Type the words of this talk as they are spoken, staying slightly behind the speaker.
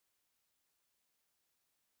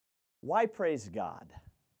Why praise God?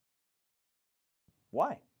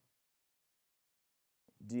 Why?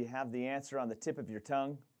 Do you have the answer on the tip of your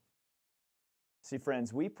tongue? See,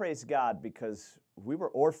 friends, we praise God because we were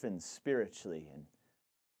orphans spiritually and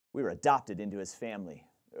we were adopted into His family.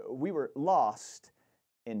 We were lost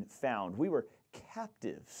and found. We were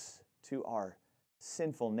captives to our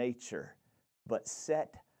sinful nature, but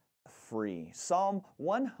set free. Psalm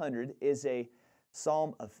 100 is a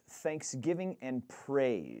psalm of thanksgiving and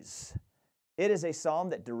praise. It is a psalm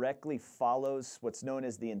that directly follows what's known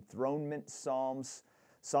as the enthronement psalms.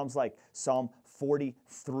 Psalms like Psalm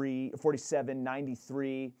 43, 47,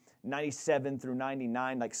 93, 97 through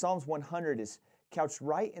 99. Like Psalms 100 is couched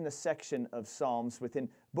right in the section of Psalms within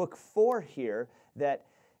book 4 here that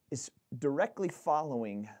is directly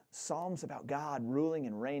following Psalms about God ruling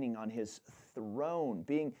and reigning on His throne,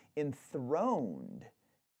 being enthroned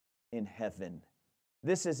in heaven.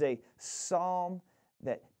 This is a psalm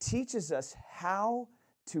that teaches us how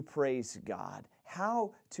to praise God,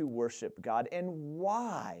 how to worship God, and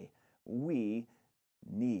why we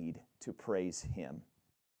need to praise Him.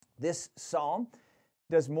 This psalm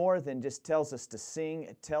does more than just tells us to sing.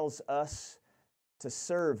 It tells us to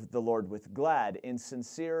serve the Lord with glad and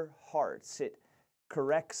sincere hearts. It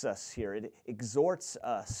corrects us here. It exhorts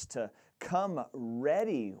us to come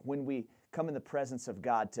ready when we come in the presence of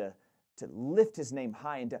God, to lift His name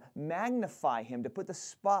high and to magnify Him, to put the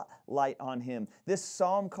spotlight on Him. This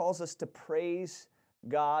psalm calls us to praise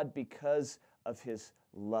God because of His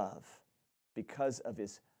love, because of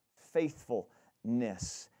His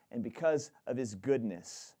faithfulness, and because of His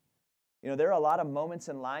goodness. You know, there are a lot of moments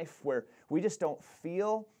in life where we just don't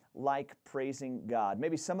feel like praising God.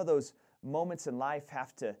 Maybe some of those moments in life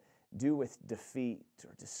have to do with defeat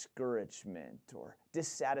or discouragement or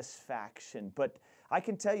dissatisfaction. But I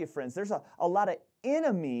can tell you, friends, there's a lot of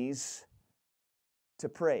enemies to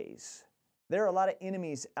praise. There are a lot of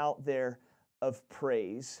enemies out there of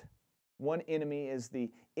praise. One enemy is the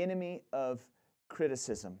enemy of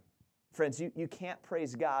criticism. Friends, you can't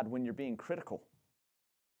praise God when you're being critical.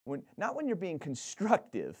 Not when you're being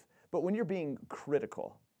constructive, but when you're being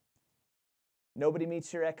critical. Nobody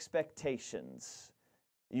meets your expectations.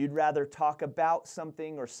 You'd rather talk about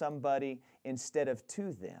something or somebody instead of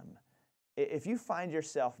to them. If you find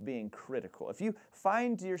yourself being critical, if you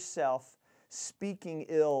find yourself speaking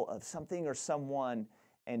ill of something or someone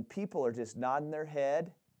and people are just nodding their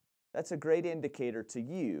head, that's a great indicator to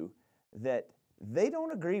you that they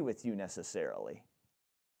don't agree with you necessarily.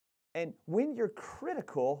 And when you're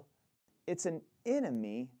critical, it's an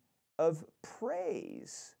enemy of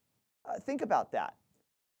praise. Think about that.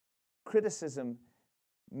 Criticism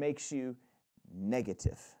makes you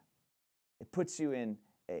negative. It puts you in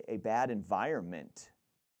a bad environment.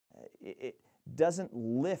 It doesn't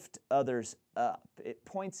lift others up. It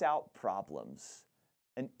points out problems.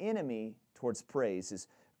 An enemy towards praise is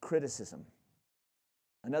criticism.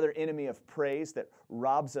 Another enemy of praise that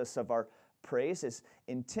robs us of our praise is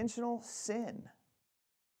intentional sin.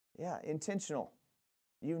 Yeah, intentional.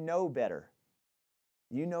 You know better.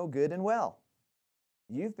 You know good and well.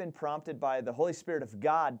 You've been prompted by the Holy Spirit of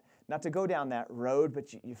God not to go down that road,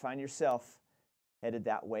 but you find yourself headed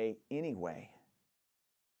that way anyway.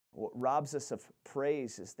 What robs us of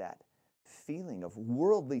praise is that feeling of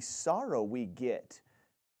worldly sorrow we get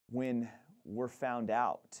when we're found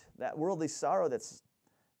out. That worldly sorrow that's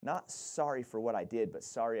not sorry for what I did, but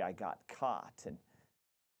sorry I got caught. And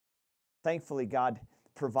thankfully, God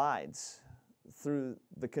provides through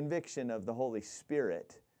the conviction of the Holy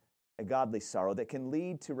Spirit a godly sorrow that can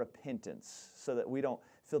lead to repentance so that we don't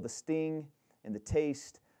feel the sting and the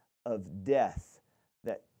taste of death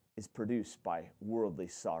that is produced by worldly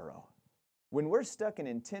sorrow. When we're stuck in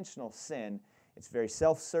intentional sin, it's very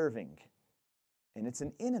self-serving, and it's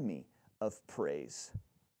an enemy of praise.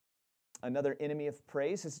 Another enemy of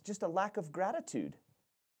praise is just a lack of gratitude,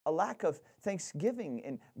 a lack of thanksgiving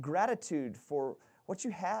and gratitude for what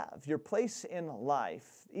you have, your place in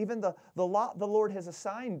life, even the lot the Lord has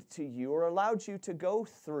assigned to you or allowed you to go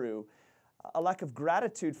through. A lack of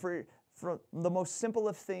gratitude for the most simple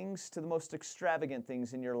of things to the most extravagant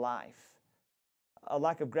things in your life. A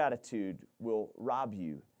lack of gratitude will rob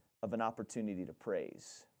you of an opportunity to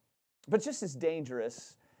praise. But just as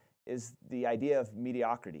dangerous is the idea of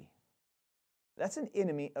mediocrity. That's an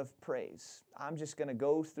enemy of praise. I'm just going to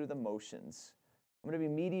go through the motions. I'm going to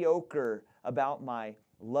be mediocre about my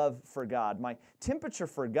love for God. My temperature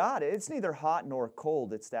for God, it's neither hot nor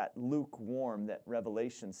cold. It's that lukewarm that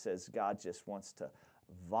Revelation says God just wants to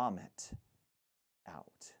vomit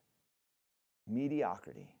out.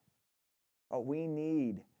 Mediocrity. Oh, we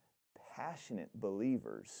need passionate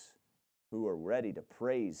believers who are ready to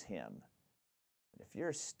praise him. But if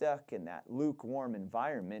you're stuck in that lukewarm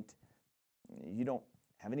environment, you don't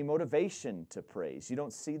have any motivation to praise. You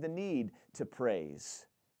don't see the need to praise.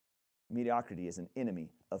 Mediocrity is an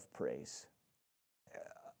enemy of praise.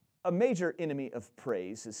 A major enemy of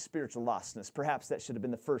praise is spiritual lostness. Perhaps that should have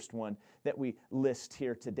been the first one that we list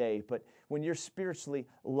here today. But when you're spiritually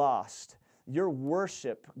lost, your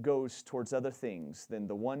worship goes towards other things than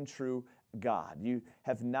the one true God. You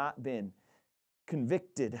have not been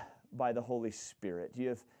convicted by the Holy Spirit. You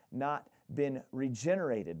have not been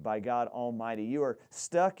regenerated by God Almighty. You are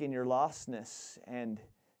stuck in your lostness, and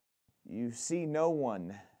you see no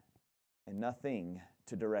one and nothing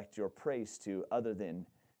to direct your praise to other than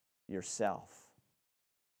yourself.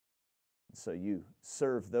 So you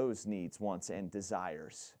serve those needs, wants, and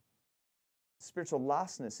desires. Spiritual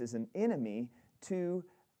lostness is an enemy to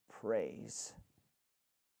praise.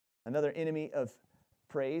 Another enemy of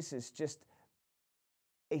praise is just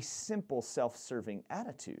a simple self-serving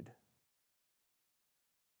attitude.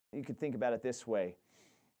 You could think about it this way.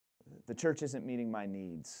 The church isn't meeting my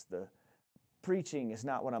needs. The preaching is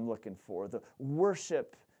not what I'm looking for. The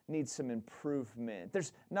worship needs some improvement.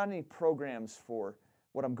 There's not any programs for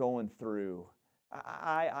what I'm going through.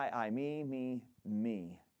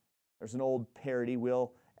 Me. There's an old parody,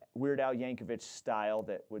 Weird Al Yankovic style,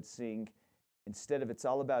 that would sing, instead of "It's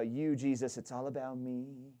all about you, Jesus, it's all about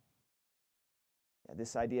me." Yeah,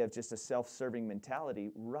 this idea of just a self-serving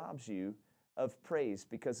mentality robs you of praise,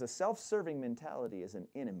 because a self-serving mentality is an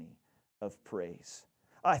enemy of praise.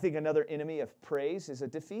 I think another enemy of praise is a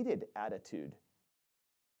defeated attitude.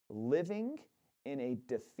 Living in a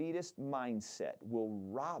defeatist mindset will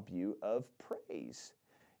rob you of praise.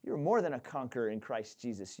 You're more than a conqueror in Christ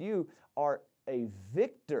Jesus. You are a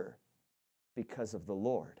victor because of the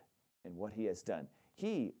Lord and what he has done.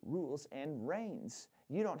 He rules and reigns.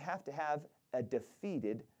 You don't have to have a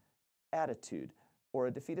defeated attitude or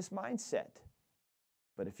a defeatist mindset.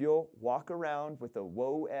 But if you'll walk around with a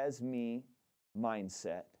woe as me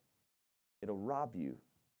mindset, it'll rob you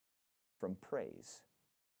from praise.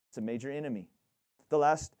 It's a major enemy. The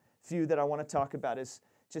last few that I want to talk about is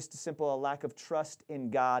just a simple lack of trust in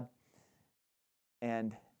God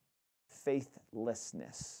and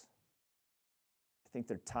faithlessness. I think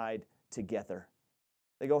they're tied together.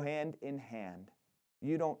 They go hand in hand.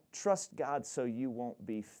 You don't trust God, so you won't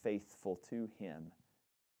be faithful to him.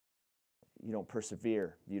 You don't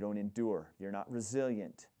persevere. You don't endure. You're not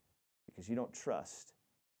resilient because you don't trust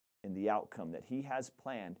in the outcome that he has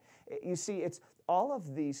planned. You see, it's all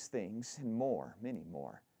of these things and more, many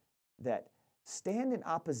more, that stand in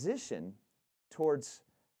opposition towards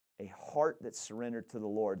a heart that's surrendered to the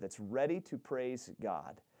Lord, that's ready to praise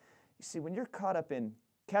God. You see, when you're caught up in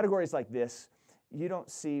categories like this, you don't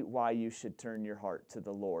see why you should turn your heart to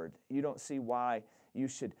the Lord. You don't see why you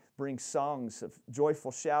should bring songs of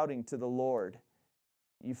joyful shouting to the Lord.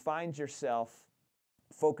 You find yourself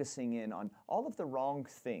focusing in on all of the wrong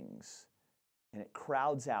things, and it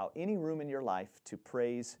crowds out any room in your life to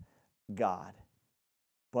praise God.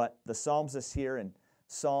 But the psalmist here in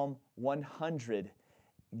Psalm 100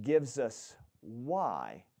 gives us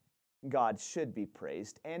why God should be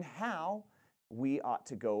praised and how we ought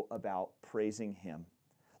to go about praising him.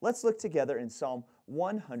 Let's look together in Psalm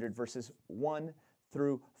 100, verses 1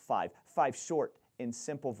 through 5. 5 short and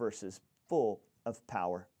simple verses full of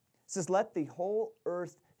power. It says, "Let the whole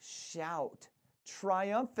earth shout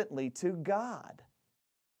triumphantly to God.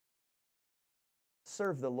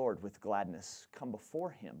 Serve the Lord with gladness. Come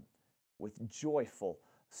before him with joyful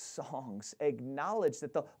songs. Acknowledge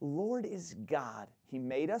that the Lord is God. He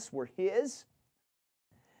made us. We're his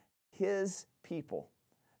people,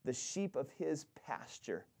 the sheep of his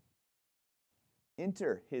pasture.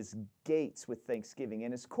 Enter his gates with thanksgiving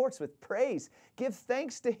and his courts with praise. Give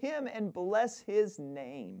thanks to him and bless his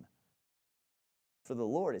name. For the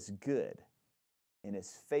Lord is good, and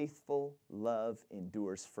his faithful love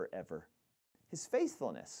endures forever. His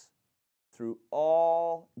faithfulness through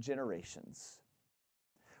all generations."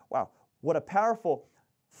 Wow, what a powerful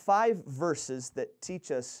 5 verses that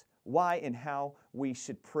teach us why and how we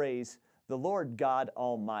should praise the Lord God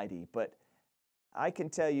Almighty. But I can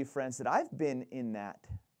tell you, friends, that I've been in that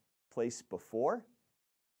place before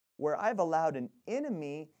where I've allowed an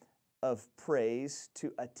enemy of praise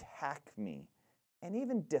to attack me and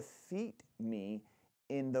even defeat me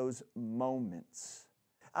in those moments.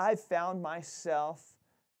 I've found myself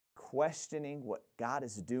questioning what God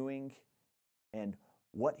is doing and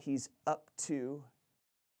what he's up to.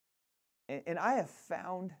 And I have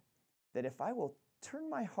found that if I will turn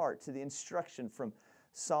my heart to the instruction from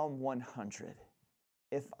Psalm 100,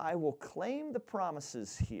 if I will claim the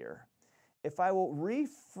promises here, if I will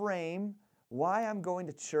reframe why I'm going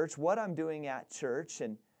to church, what I'm doing at church,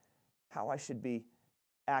 and how I should be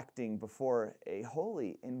acting before a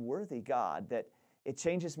holy and worthy God, that it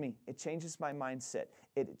changes me. It changes my mindset.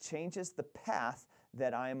 It changes the path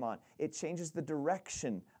that I am on. It changes the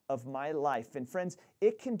direction of my life. And friends,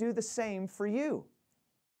 it can do the same for you.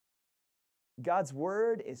 God's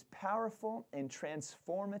Word is powerful and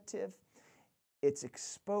transformative. It's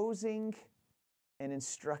exposing and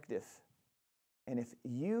instructive. And if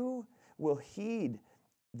you will heed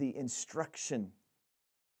the instruction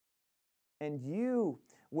and you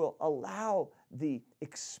will allow the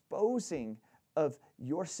exposing of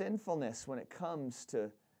your sinfulness when it comes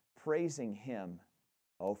to praising Him,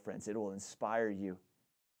 oh friends, it will inspire you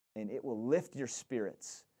and it will lift your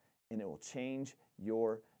spirits and it will change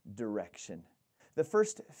your direction. The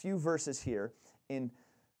first few verses here in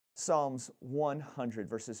Psalms 100,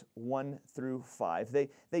 verses 1 through 5,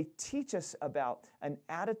 they teach us about an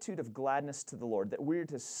attitude of gladness to the Lord, that we're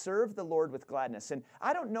to serve the Lord with gladness. And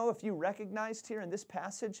I don't know if you recognized here in this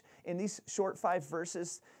passage, in these short 5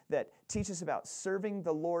 verses that teach us about serving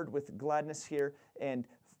the Lord with gladness here and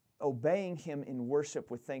obeying Him in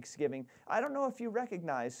worship with thanksgiving. I don't know if you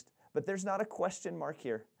recognized, but there's not a question mark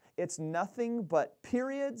here. It's nothing but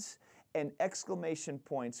periods and exclamation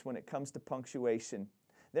points when it comes to punctuation.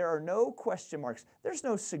 There are no question marks. There's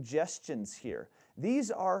no suggestions here.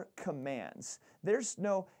 These are commands. There's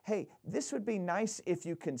no, hey, this would be nice if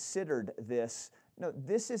you considered this. No,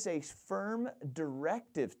 this is a firm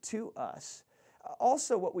directive to us.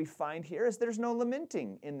 Also, what we find here is there's no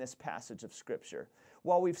lamenting in this passage of Scripture.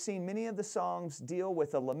 While we've seen many of the songs deal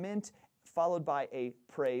with a lament followed by a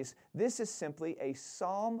praise, this is simply a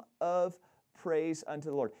psalm of praise unto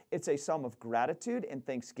the Lord. It's a psalm of gratitude and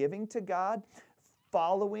thanksgiving to God,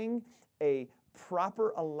 following a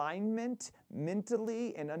proper alignment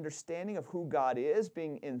mentally and understanding of who God is,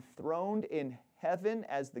 being enthroned in heaven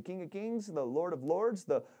as the King of Kings, the Lord of Lords,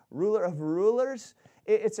 the ruler of rulers.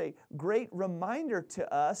 It's a great reminder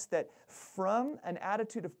to us that from an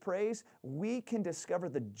attitude of praise, we can discover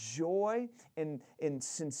the joy in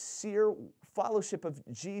sincere fellowship of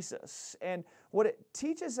Jesus. And what it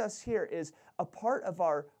teaches us here is a part of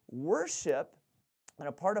our worship and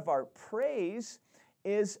a part of our praise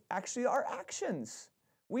is actually our actions.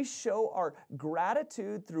 We show our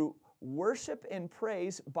gratitude through worship and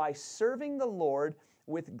praise by serving the Lord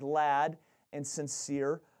with glad and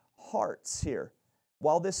sincere hearts here.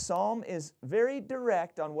 While this psalm is very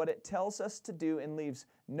direct on what it tells us to do and leaves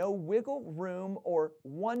no wiggle room or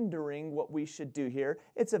wondering what we should do here,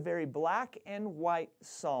 it's a very black and white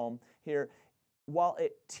psalm here. While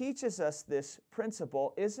it teaches us this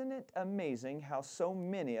principle, isn't it amazing how so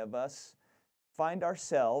many of us find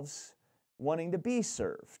ourselves wanting to be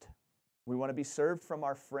served? We want to be served from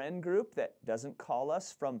our friend group that doesn't call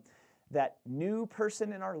us, from that new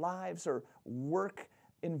person in our lives or work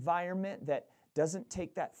environment that doesn't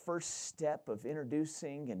take that first step of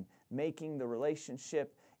introducing and making the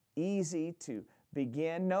relationship easy to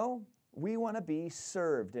begin. No, we want to be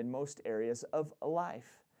served in most areas of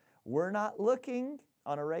life. We're not looking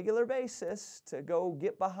on a regular basis to go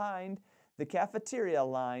get behind the cafeteria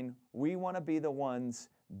line. We want to be the ones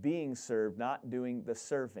being served, not doing the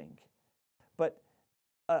serving. But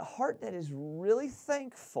a heart that is really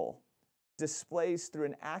thankful displays through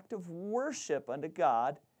an act of worship unto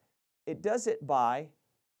God. It does it by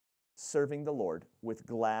serving the Lord with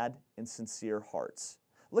glad and sincere hearts.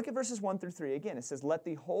 Look at verses 1 through 3 again. It says, "Let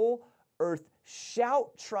the whole earth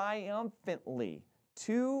shout triumphantly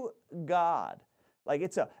to God." Like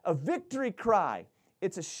it's a victory cry.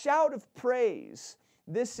 It's a shout of praise.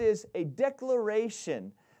 This is a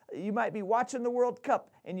declaration. You might be watching the World Cup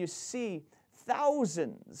and you see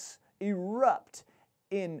thousands erupt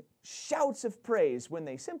in shouts of praise when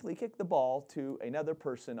they simply kick the ball to another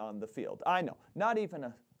person on the field. I know, not even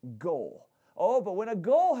a goal. Oh, but when a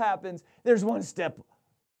goal happens, there's one step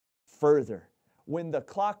further. When the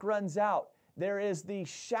clock runs out, there is the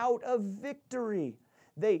shout of victory.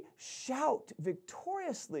 They shout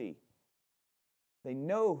victoriously. They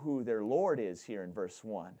know who their Lord is here in verse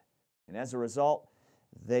 1. And as a result,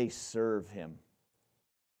 they serve Him.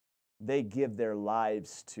 They give their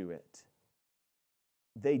lives to it.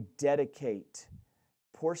 They dedicate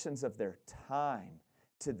portions of their time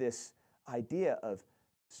to this idea of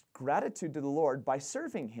gratitude to the Lord by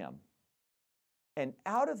serving Him. And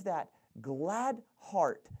out of that glad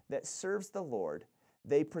heart that serves the Lord,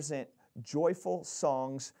 they present joyful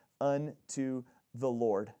songs unto the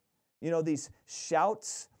Lord. You know, these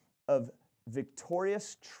shouts of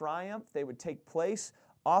victorious triumph, they would take place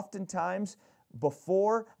oftentimes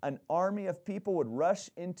before an army of people would rush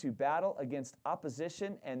into battle against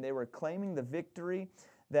opposition, and they were claiming the victory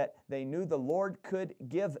that they knew the Lord could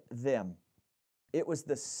give them. It was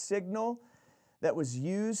the signal that was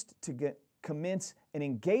used to commence an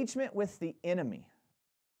engagement with the enemy.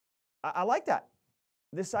 I like that.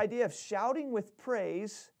 This idea of shouting with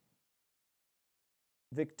praise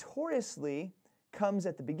victoriously comes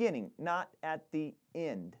at the beginning, not at the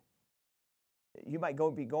end. You might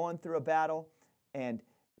be going through a battle, and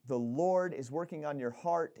the Lord is working on your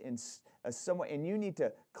heart in some way, and you need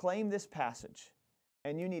to claim this passage,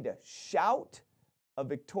 and you need to shout a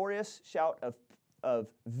victorious shout of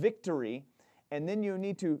victory, and then you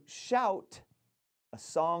need to shout a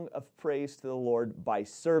song of praise to the Lord by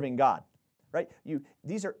serving God, right?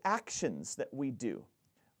 These are actions that we do.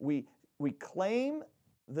 We claim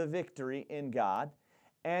the victory in God,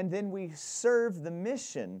 and then we serve the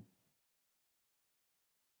mission.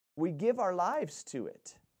 We give our lives to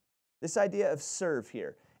it. This idea of serve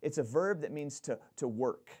here, it's a verb that means to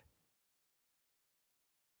work.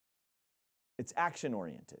 It's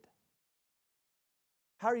action-oriented.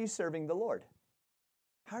 How are you serving the Lord?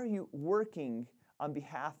 How are you working on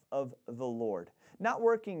behalf of the Lord? Not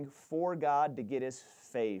working for God to get His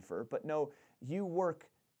favor, but no, you work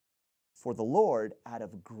for the Lord out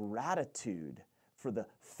of gratitude for the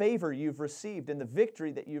favor you've received and the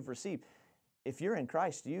victory that you've received. If you're in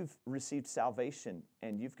Christ, you've received salvation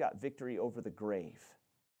and you've got victory over the grave,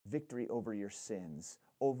 victory over your sins,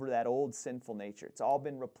 over that old sinful nature. It's all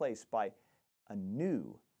been replaced by a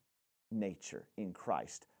new nature in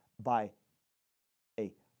Christ, by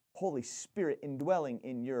a Holy Spirit indwelling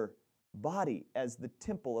in your body as the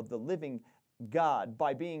temple of the living God,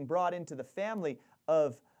 by being brought into the family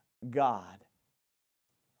of God.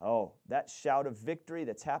 Oh, that shout of victory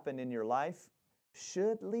that's happened in your life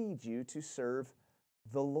should lead you to serve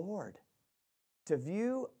the Lord, to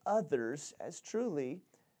view others as truly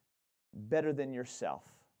better than yourself.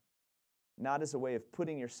 Not as a way of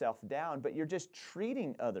putting yourself down, but you're just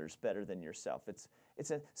treating others better than yourself.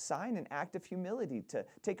 It's a sign and act of humility to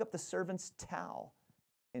take up the servant's towel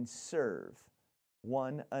and serve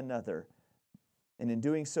one another. And in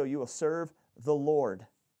doing so, you will serve the Lord.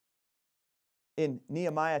 In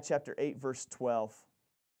Nehemiah chapter 8, verse 12,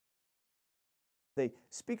 they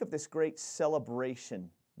speak of this great celebration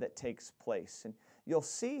that takes place. And you'll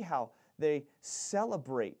see how they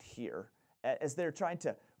celebrate here as they're trying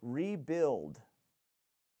to rebuild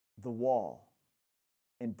the wall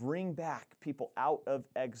and bring back people out of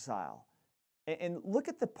exile. And look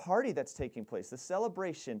at the party that's taking place, the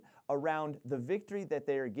celebration around the victory that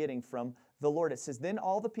they are getting from the Lord. It says, then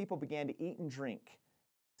all the people began to eat and drink,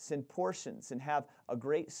 send portions, and have a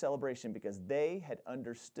great celebration because they had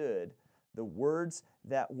understood the words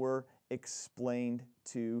that were explained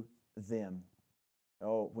to them.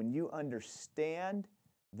 Oh, when you understand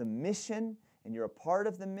the mission and you're a part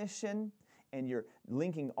of the mission and you're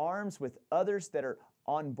linking arms with others that are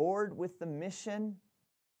on board with the mission,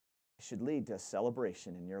 it should lead to a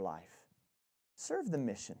celebration in your life. Serve the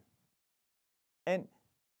mission. And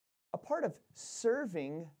a part of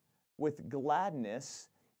serving with gladness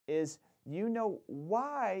is you know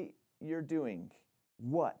why you're doing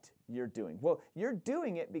what you're doing. Well, you're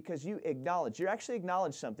doing it because you actually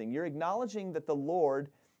acknowledge something. You're acknowledging that the Lord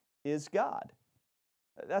is God.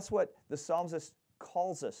 That's what the psalmist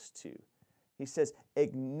calls us to. He says,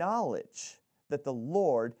 acknowledge that the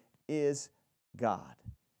Lord is God.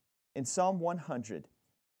 In Psalm 100,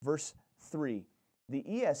 verse 3, the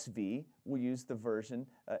ESV will use the version,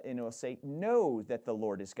 and it will say, know that the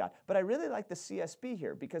Lord is God. But I really like the CSB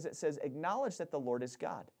here because it says, acknowledge that the Lord is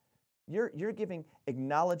God. You're giving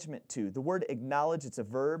acknowledgement to. The word acknowledge, it's a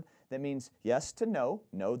verb that means, yes, to know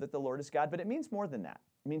that the Lord is God, but it means more than that.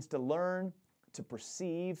 It means to learn, to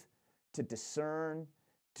perceive, to discern,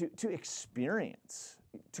 to experience,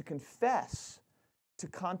 to confess, to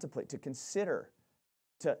contemplate, to consider,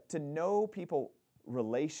 to know people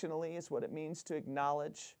relationally is what it means to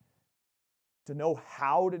acknowledge, to know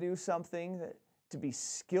how to do something, to be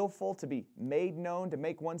skillful, to be made known, to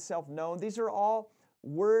make oneself known. These are all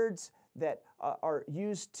words that are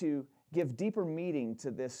used to give deeper meaning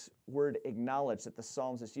to this word acknowledge that the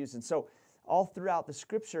Psalms is used. And so all throughout the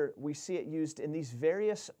Scripture, we see it used in these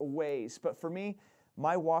various ways. But for me,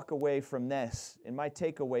 my walk away from this and my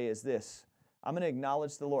takeaway is this. I'm going to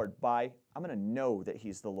acknowledge the Lord I'm going to know that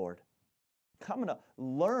He's the Lord. I'm going to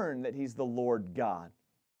learn that He's the Lord God.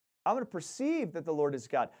 I'm going to perceive that the Lord is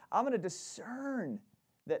God. I'm going to discern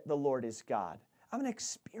that the Lord is God. I'm going to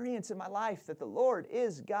experience in my life that the Lord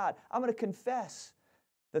is God. I'm going to confess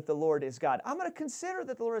that the Lord is God. I'm going to consider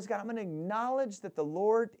that the Lord is God. I'm going to acknowledge that the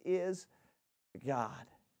Lord is God.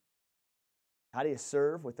 How do you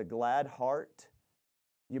serve? With a glad heart.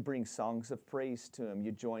 You bring songs of praise to Him.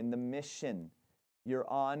 You join the mission. You're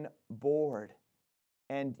on board.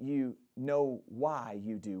 And you know why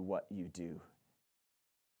you do what you do.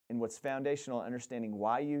 And what's foundational, understanding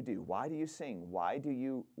why you do. Why do you sing? Why do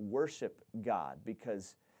you worship God?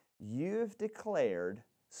 Because you've declared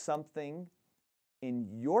something in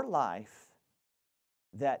your life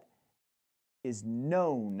that is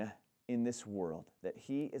known in this world, that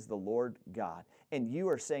He is the Lord God. And you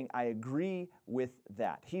are saying, I agree with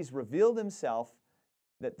that. He's revealed Himself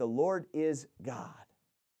that the Lord is God.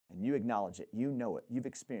 And you acknowledge it. You know it. You've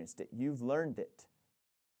experienced it. You've learned it.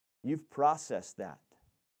 You've processed that.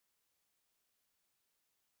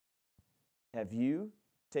 Have you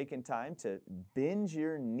taken time to bend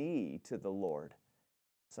your knee to the Lord?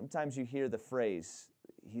 Sometimes you hear the phrase,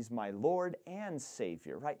 He's my Lord and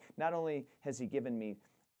Savior, right? Not only has He given me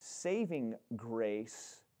saving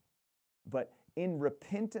grace, but in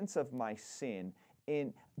repentance of my sin,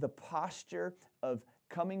 in the posture of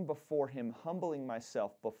coming before Him, humbling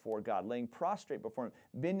myself before God, laying prostrate before Him,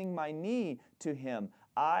 bending my knee to Him,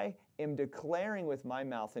 I am declaring with my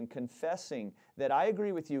mouth and confessing that I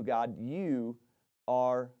agree with you, God, you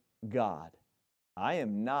are God. I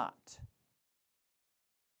am not.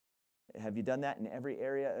 Have you done that in every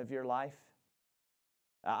area of your life?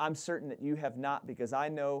 I'm certain that you have not, because I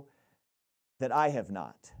know that I have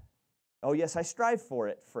not. Oh yes, I strive for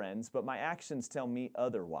it, friends, but my actions tell me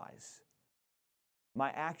otherwise. My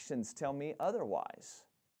actions tell me otherwise.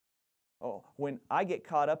 Oh, when I get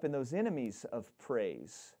caught up in those enemies of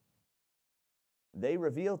praise, they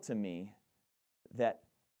reveal to me that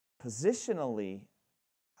positionally,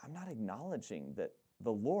 I'm not acknowledging that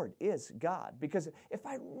the Lord is God. Because if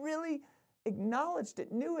I really acknowledged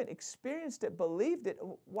it, knew it, experienced it, believed it,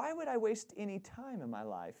 why would I waste any time in my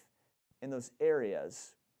life in those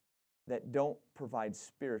areas that don't provide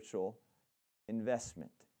spiritual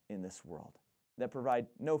investment in this world, that provide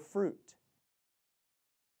no fruit?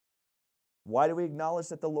 Why do we acknowledge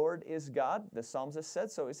that the Lord is God? The psalmist said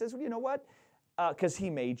so. He says, well, you know what? Because He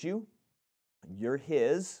made you. You're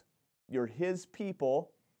His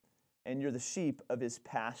people, and you're the sheep of His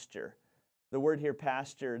pasture. The word here,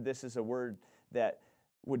 pasture, this is a word that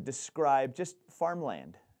would describe just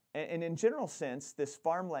farmland. And in general sense, this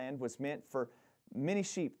farmland was meant for many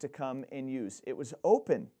sheep to come and use. It was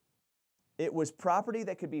open. It was property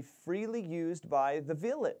that could be freely used by the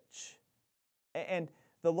village. And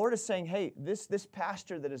the Lord is saying, hey, this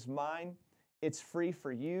pasture that is mine, it's free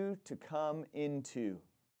for you to come into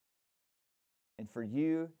and for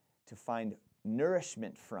you to find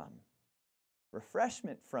nourishment from,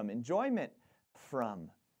 refreshment from, enjoyment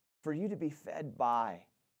from, for you to be fed by.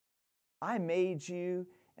 I made you,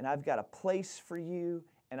 and I've got a place for you,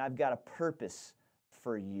 and I've got a purpose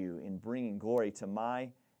for you in bringing glory to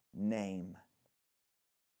my name.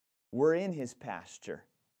 We're in His pasture.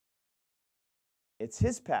 It's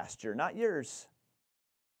His pasture, not yours.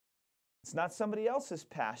 It's not somebody else's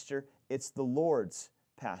pasture. It's the Lord's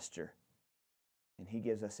pasture. And He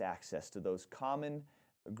gives us access to those common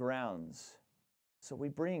grounds. So we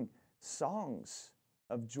bring songs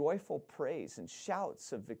of joyful praise and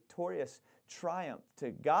shouts of victorious triumph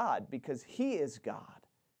to God because He is God.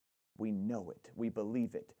 We know it. We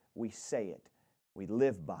believe it. We say it. We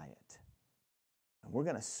live by it. And we're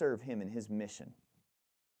going to serve Him in His mission.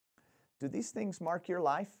 Do these things mark your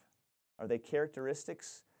life? Are they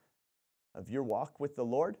characteristics of your walk with the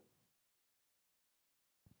Lord?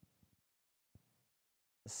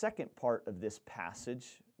 The second part of this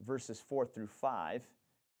passage, verses 4 through 5,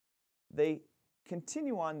 they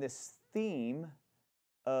continue on this theme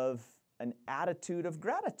of an attitude of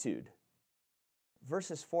gratitude.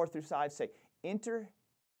 Verses 4 through 5 say, enter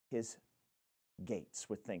His gates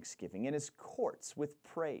with thanksgiving, and His courts with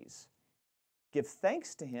praise. Give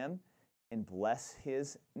thanks to Him and bless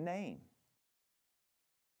His name.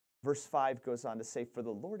 Verse 5 goes on to say, for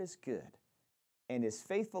the Lord is good, and His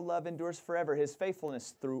faithful love endures forever, His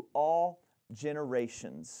faithfulness through all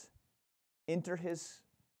generations. Enter His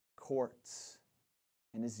courts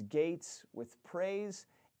and His gates with praise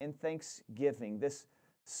and thanksgiving. This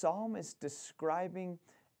psalm is describing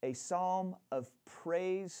a psalm of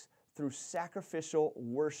praise through sacrificial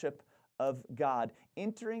worship of God,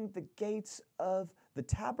 entering the gates of the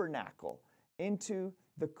tabernacle into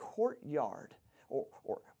the courtyard,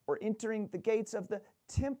 or entering the gates of the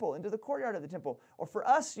temple, into the courtyard of the temple. Or for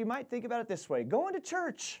us, you might think about it this way, going to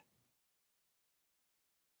church.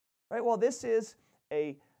 Right? Well, this is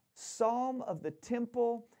a psalm of the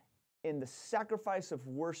temple in the sacrifice of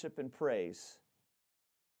worship and praise.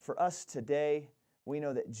 For us today, we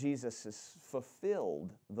know that Jesus has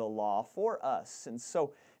fulfilled the law for us. And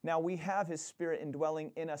so now we have His Spirit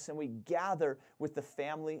indwelling in us, and we gather with the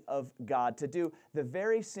family of God to do the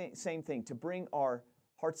very same thing, to bring our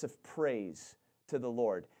hearts of praise to the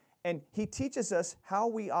Lord. And He teaches us how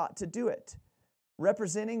we ought to do it,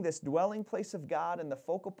 representing this dwelling place of God and the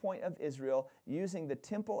focal point of Israel, using the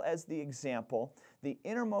temple as the example, the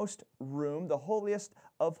innermost room, the holiest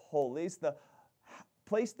of holies, the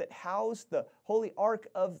place that housed the holy ark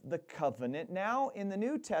of the covenant. Now in the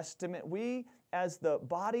New Testament, we as the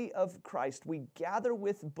body of Christ, we gather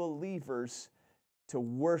with believers to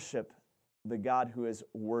worship the God who is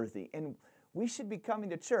worthy. And we should be coming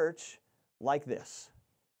to church like this,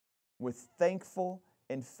 with thankful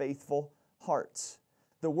and faithful hearts.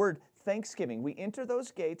 The word thanksgiving, we enter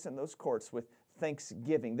those gates and those courts with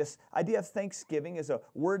thanksgiving. This idea of thanksgiving is a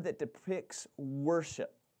word that depicts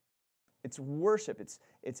worship. It's worship.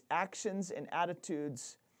 It's actions and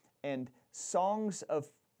attitudes and songs of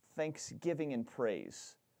thanksgiving and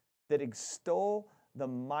praise that extol the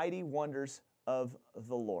mighty wonders of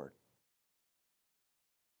the Lord.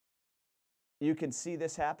 You can see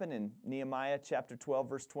this happen in Nehemiah chapter 12,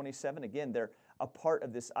 verse 27. Again, they're a part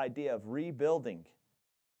of this idea of rebuilding.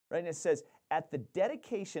 Right? And it says, at the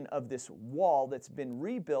dedication of this wall that's been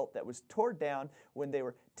rebuilt, that was torn down when they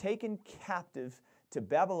were taken captive to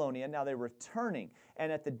Babylonia, now they're returning.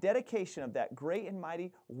 And at the dedication of that great and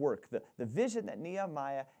mighty work, the vision that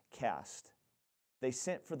Nehemiah cast, they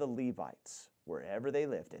sent for the Levites wherever they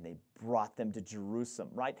lived, and they brought them to Jerusalem,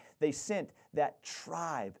 right? They sent that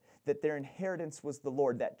tribe that their inheritance was the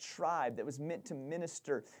Lord, that tribe that was meant to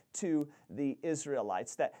minister to the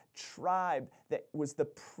Israelites, that tribe that was the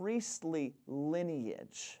priestly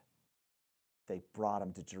lineage. They brought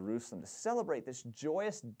them to Jerusalem to celebrate this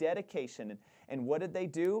joyous dedication. And what did they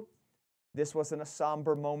do? This wasn't a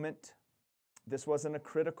somber moment. This wasn't a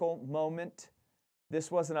critical moment. This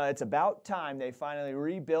wasn't a, it's about time they finally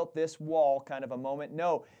rebuilt this wall kind of a moment.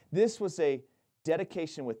 No, this was a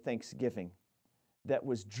dedication with thanksgiving that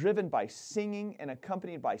was driven by singing and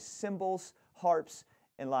accompanied by cymbals, harps,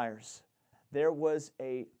 and lyres. There was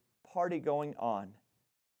a party going on.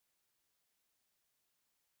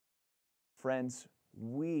 Friends,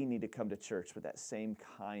 we need to come to church with that same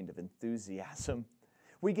kind of enthusiasm.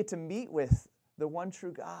 We get to meet with the one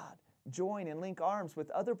true God, join and link arms with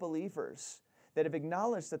other believers that have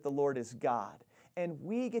acknowledged that the Lord is God. And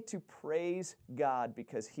we get to praise God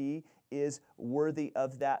because He is worthy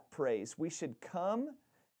of that praise. We should come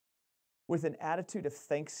with an attitude of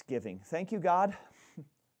thanksgiving. Thank you, God.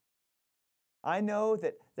 I know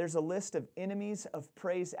that there's a list of enemies of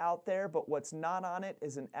praise out there, but what's not on it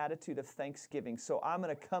is an attitude of thanksgiving. So I'm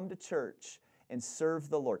going to come to church and serve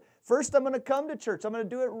the Lord. First, I'm going to come to church. I'm going to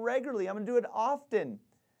do it regularly. I'm going to do it often.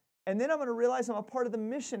 And then I'm going to realize I'm a part of the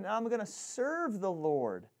mission, and I'm going to serve the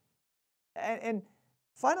Lord. And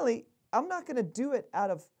finally, I'm not going to do it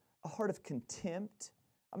out of a heart of contempt.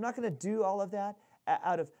 I'm not going to do all of that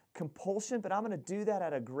out of compulsion, but I'm going to do that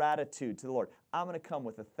out of gratitude to the Lord. I'm going to come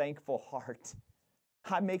with a thankful heart.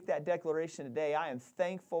 I make that declaration today. I am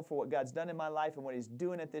thankful for what God's done in my life and what He's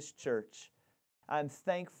doing at this church. I'm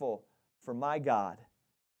thankful for my God,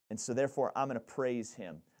 and so therefore I'm going to praise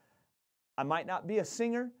Him. I might not be a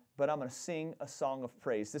singer, but I'm going to sing a song of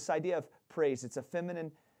praise. This idea of praise, it's a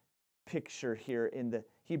feminine picture here in the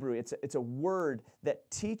Hebrew. It's a word that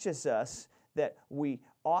teaches us that we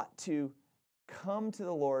ought to come to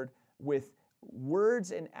the Lord with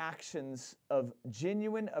words and actions of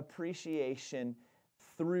genuine appreciation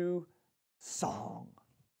through song.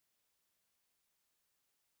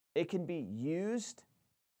 It can be used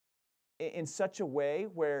in such a way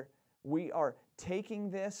where we are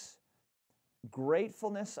taking this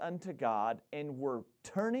gratefulness unto God and we're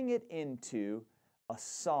turning it into a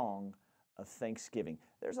song of thanksgiving.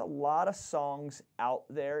 There's a lot of songs out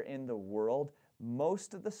there in the world.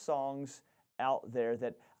 Most of the songs out there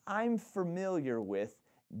that I'm familiar with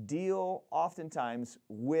deal oftentimes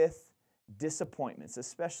with disappointments,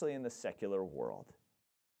 especially in the secular world.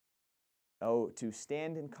 Oh, to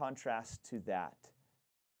stand in contrast to that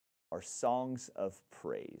are songs of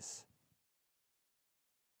praise.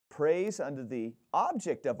 Praise unto the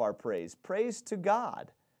object of our praise, praise to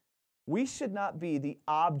God. We should not be the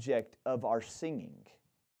object of our singing.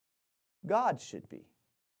 God should be.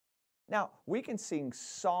 Now, we can sing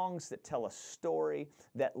songs that tell a story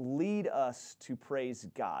that lead us to praise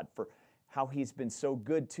God for how He's been so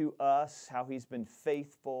good to us, how He's been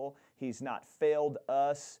faithful, He's not failed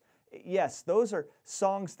us. Yes, those are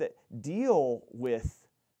songs that deal with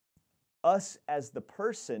us as the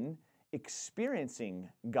person experiencing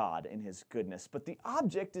God and His goodness, but the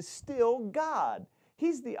object is still God.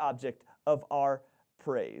 He's the object of our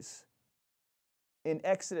praise. In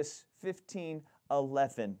Exodus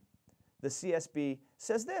 15:11, the CSB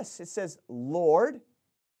says this. It says, Lord,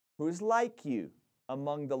 who is like you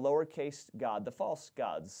among the lowercase God, the false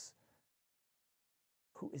gods.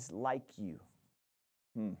 Who is like you?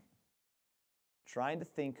 Trying to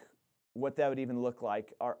think what that would even look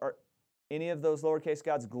like. Are any of those lowercase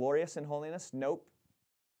gods glorious in holiness? Nope.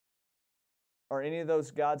 Are any of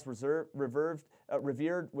those gods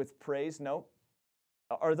revered with praise? Nope.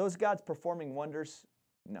 Are those gods performing wonders?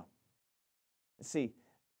 No. See,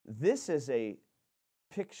 this is a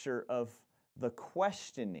picture of the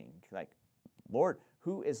questioning, like, Lord,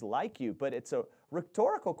 who is like you? But it's a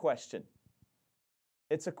rhetorical question.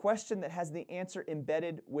 It's a question that has the answer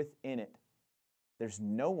embedded within it. There's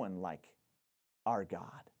no one like our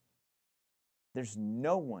God. There's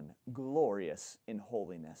no one glorious in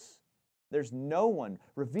holiness. There's no one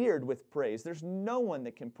revered with praise. There's no one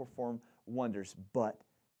that can perform wonders but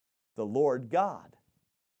the Lord God.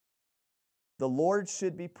 The Lord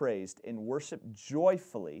should be praised and worshiped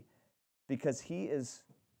joyfully because He is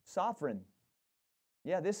sovereign.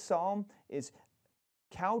 Yeah, this psalm is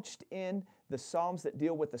couched in the psalms that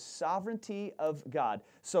deal with the sovereignty of God.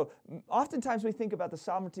 So oftentimes we think about the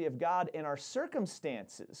sovereignty of God in our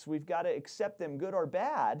circumstances. We've got to accept them good or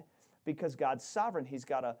bad because God's sovereign. He's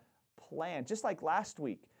got a plan. Just like last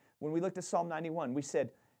week when we looked at Psalm 91, we said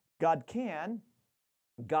God can,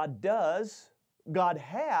 God does, God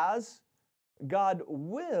has, God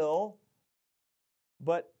will,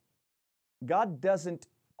 but God doesn't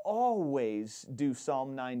always do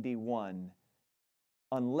Psalm 91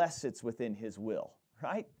 unless it's within His will,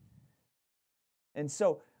 right? And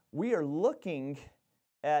so we are looking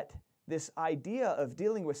at this idea of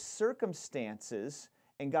dealing with circumstances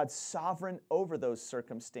and God's sovereign over those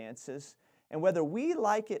circumstances. And whether we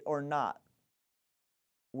like it or not,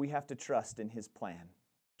 we have to trust in His plan.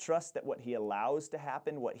 Trust that what He allows to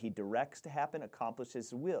happen, what He directs to happen,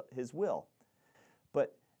 accomplishes His will.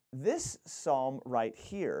 But this psalm right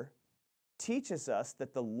here teaches us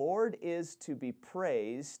that the Lord is to be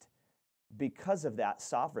praised because of that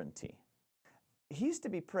sovereignty. He's to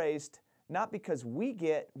be praised not because we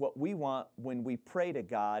get what we want when we pray to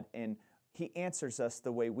God and He answers us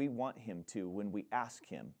the way we want Him to when we ask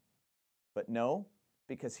Him. But no,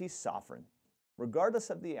 because He's sovereign. Regardless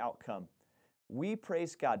of the outcome, we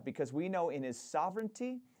praise God because we know in His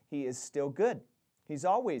sovereignty, He is still good. He's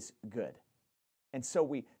always good. And so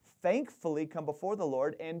we thankfully come before the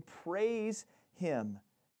Lord and praise Him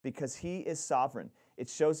because He is sovereign. It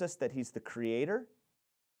shows us that He's the Creator.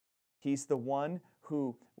 He's the one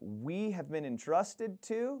who we have been entrusted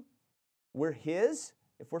to. We're His.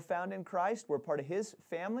 If we're found in Christ, we're part of His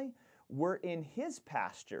family. We're in His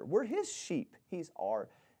pasture. We're His sheep. He's our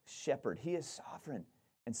shepherd. He is sovereign.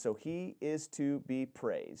 And so He is to be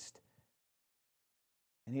praised.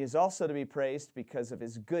 And He is also to be praised because of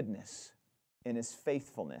His goodness and His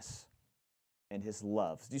faithfulness and His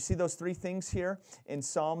love. Do you see those three things here in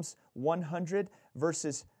Psalms 100,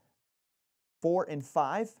 verses 4 and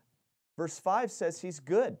 5? Verse 5 says He's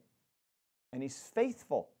good, and He's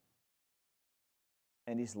faithful,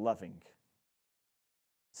 and He's loving.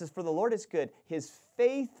 It says, for the Lord is good. His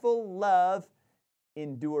faithful love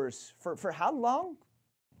endures for how long?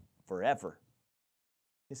 Forever.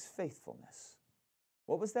 His faithfulness.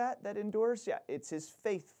 What was that endures? Yeah, it's His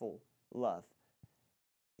faithful love.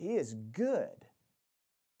 He is good.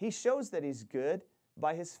 He shows that He's good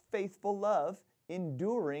by His faithful love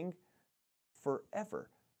enduring forever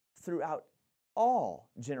throughout all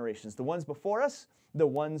generations. The ones before us, the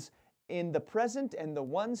ones in the present, and the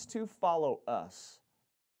ones to follow us.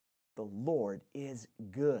 The Lord is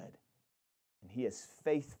good, and He is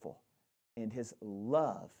faithful, and His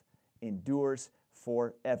love endures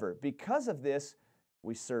forever. Because of this,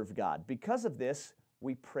 we serve God. Because of this,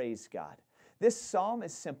 we praise God. This psalm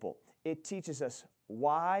is simple. It teaches us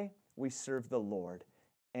why we serve the Lord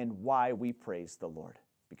and why we praise the Lord.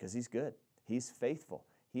 Because He's good. He's faithful.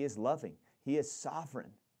 He is loving. He is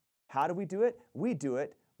sovereign. How do we do it? We do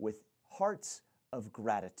it with hearts of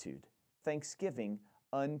gratitude, thanksgiving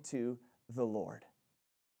unto the Lord.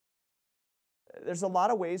 There's a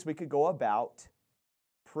lot of ways we could go about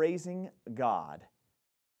praising God,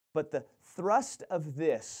 but the thrust of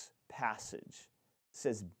this passage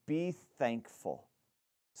says, be thankful,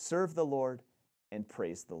 serve the Lord, and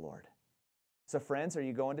praise the Lord. So friends, are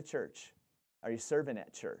you going to church? Are you serving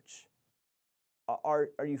at church? Are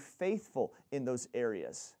you faithful in those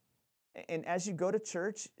areas? And as you go to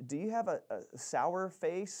church, do you have a sour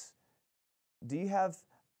face? Do you have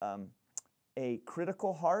a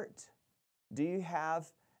critical heart? Do you have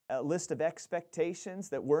a list of expectations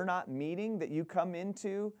that we're not meeting that you come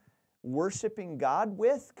into worshiping God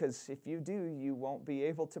with? Because if you do, you won't be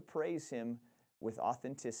able to praise Him with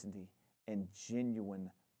authenticity and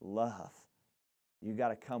genuine love. You got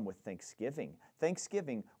to come with thanksgiving.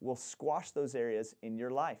 Thanksgiving will squash those areas in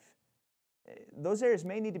your life. Those areas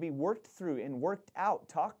may need to be worked through and worked out.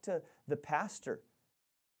 Talk to the pastor.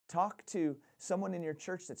 Talk to someone in your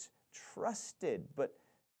church that's trusted, but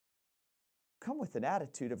come with an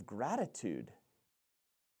attitude of gratitude.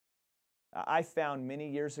 I found many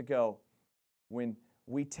years ago when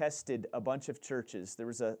we tested a bunch of churches, there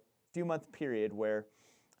was a few-month period where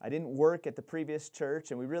I didn't work at the previous church,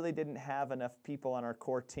 and we really didn't have enough people on our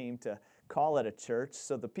core team to call it a church.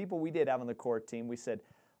 So the people we did have on the core team, we said,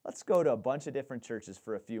 let's go to a bunch of different churches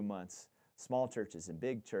for a few months, small churches and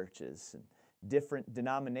big churches and different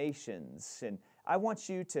denominations. And I want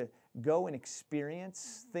you to go and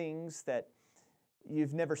experience things that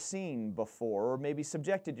you've never seen before or maybe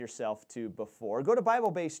subjected yourself to before. Go to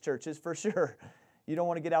Bible-based churches for sure. You don't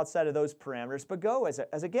want to get outside of those parameters, but go as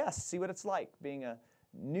a guest, see what it's like being a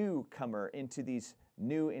newcomer into these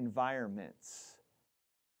new environments.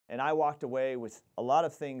 And I walked away with a lot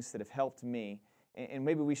of things that have helped me, and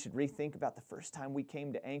maybe we should rethink about the first time we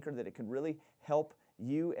came to Anchor, that it could really help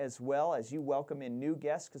you as well as you welcome in new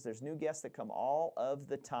guests, because there's new guests that come all of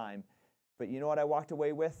the time. But you know what I walked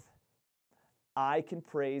away with? I can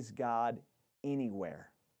praise God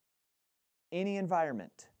anywhere, any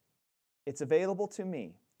environment. It's available to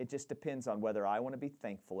me. It just depends on whether I want to be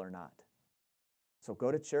thankful or not. So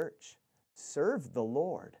go to church, serve the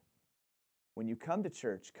Lord. When you come to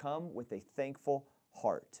church, come with a thankful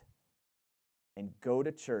heart and go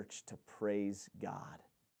to church to praise God.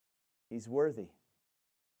 He's worthy.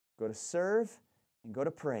 Go to serve and go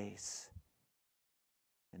to praise.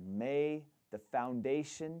 And may the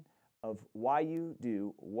foundation of why you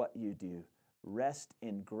do what you do rest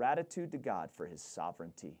in gratitude to God for His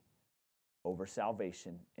sovereignty over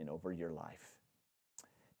salvation and over your life.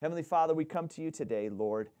 Heavenly Father, we come to you today,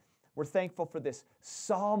 Lord. We're thankful for this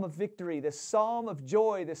psalm of victory, this psalm of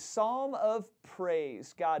joy, this psalm of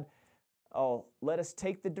praise. God, let us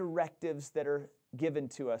take the directives that are given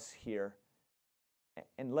to us here,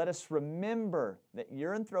 and let us remember that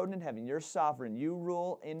you're enthroned in heaven, you're sovereign, you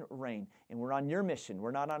rule and reign, and we're on your mission, we're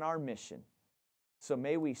not on our mission. So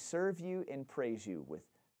may we serve you and praise you with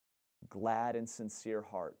glad and sincere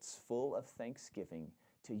hearts, full of thanksgiving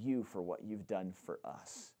to you for what you've done for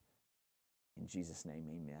us. In Jesus' name,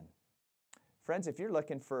 amen. Friends, if you're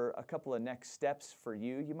looking for a couple of next steps for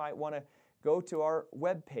you, you might want to go to our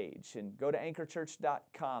webpage and go to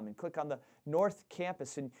anchorchurch.com and click on the North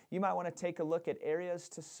Campus, and you might want to take a look at areas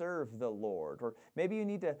to serve the Lord. Or maybe you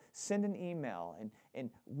need to send an email and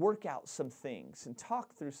work out some things and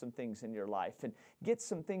talk through some things in your life and get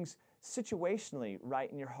some things situationally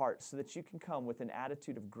right in your heart so that you can come with an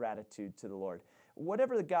attitude of gratitude to the Lord.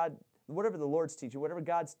 Whatever the Lord's teaching, whatever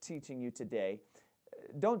God's teaching you today,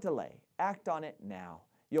 don't delay. Act on it now.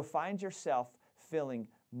 You'll find yourself feeling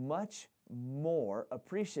much more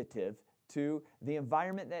appreciative to the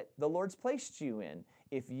environment that the Lord's placed you in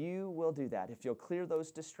if you will do that, if you'll clear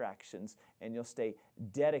those distractions and you'll stay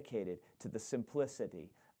dedicated to the simplicity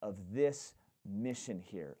of this mission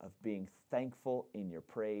here of being thankful in your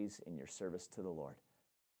praise, in your service to the Lord.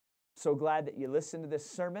 So glad that you listened to this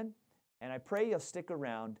sermon, and I pray you'll stick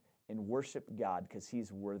around and worship God because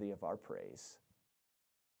He's worthy of our praise.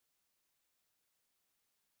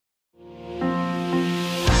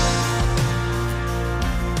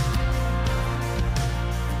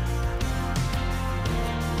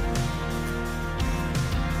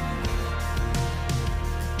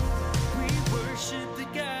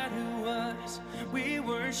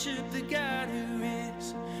 Worship the God who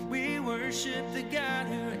is. We worship the God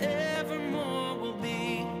who evermore will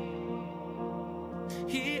be.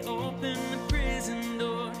 He opened the prison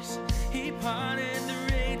doors. He parted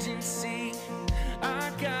the raging sea.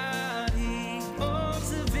 Our God, He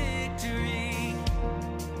holds the victory.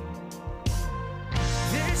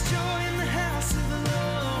 There's joy in the house of the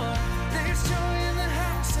Lord. There's joy in the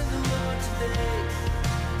house of the Lord today.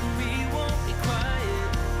 We won't be quiet.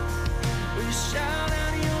 We'll shout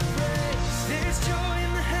out your praise. There's joy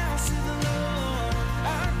in the house of the Lord.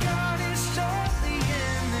 Our God is surely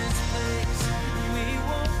in this place. We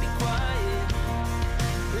won't be quiet.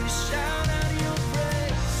 We'll shout out your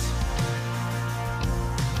praise.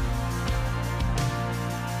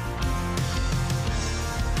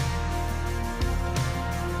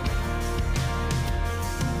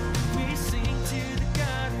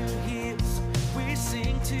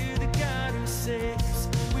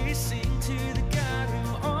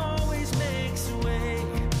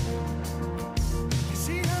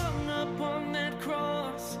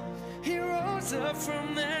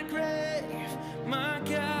 that grave, my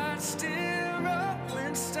God, still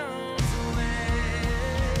rolling stones away.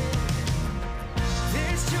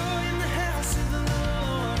 There's joy in the house of the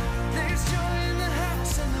Lord. There's joy in the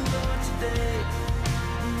house of the Lord today.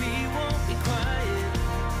 We won't be quiet.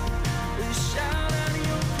 We'll shout out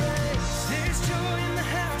your praise. There's joy in the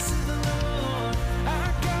house of the Lord.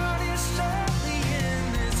 Our God is surely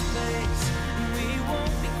in this place. We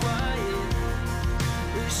won't be quiet.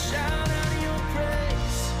 We'll shout out your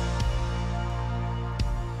praise.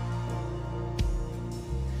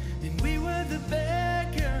 And we were the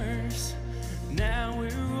beggars, now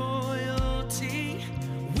we're royalty.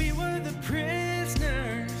 We were the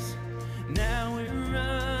prisoners, now we're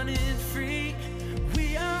running free.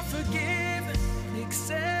 We are forgiven,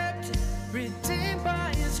 accepted, redeemed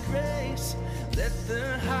by His grace. Let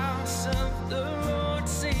the house of the Lord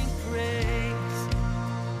sing praise.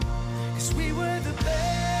 'Cause we were the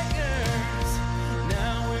beggars,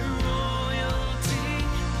 now we're royalty.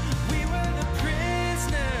 We were the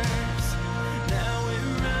prisoners, now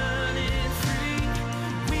we're running free.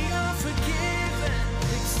 We are forgiven,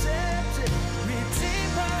 accepted,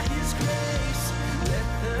 redeemed by His grace. Let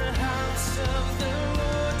the house of the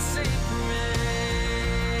Lord sing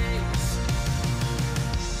praise.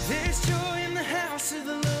 There's joy in the house of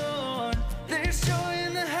the Lord. There's joy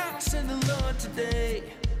in the house of the Lord today.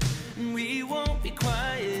 We won't be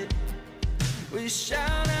quiet. We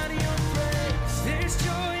shout out your praise. There's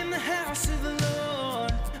joy in the house of the Lord.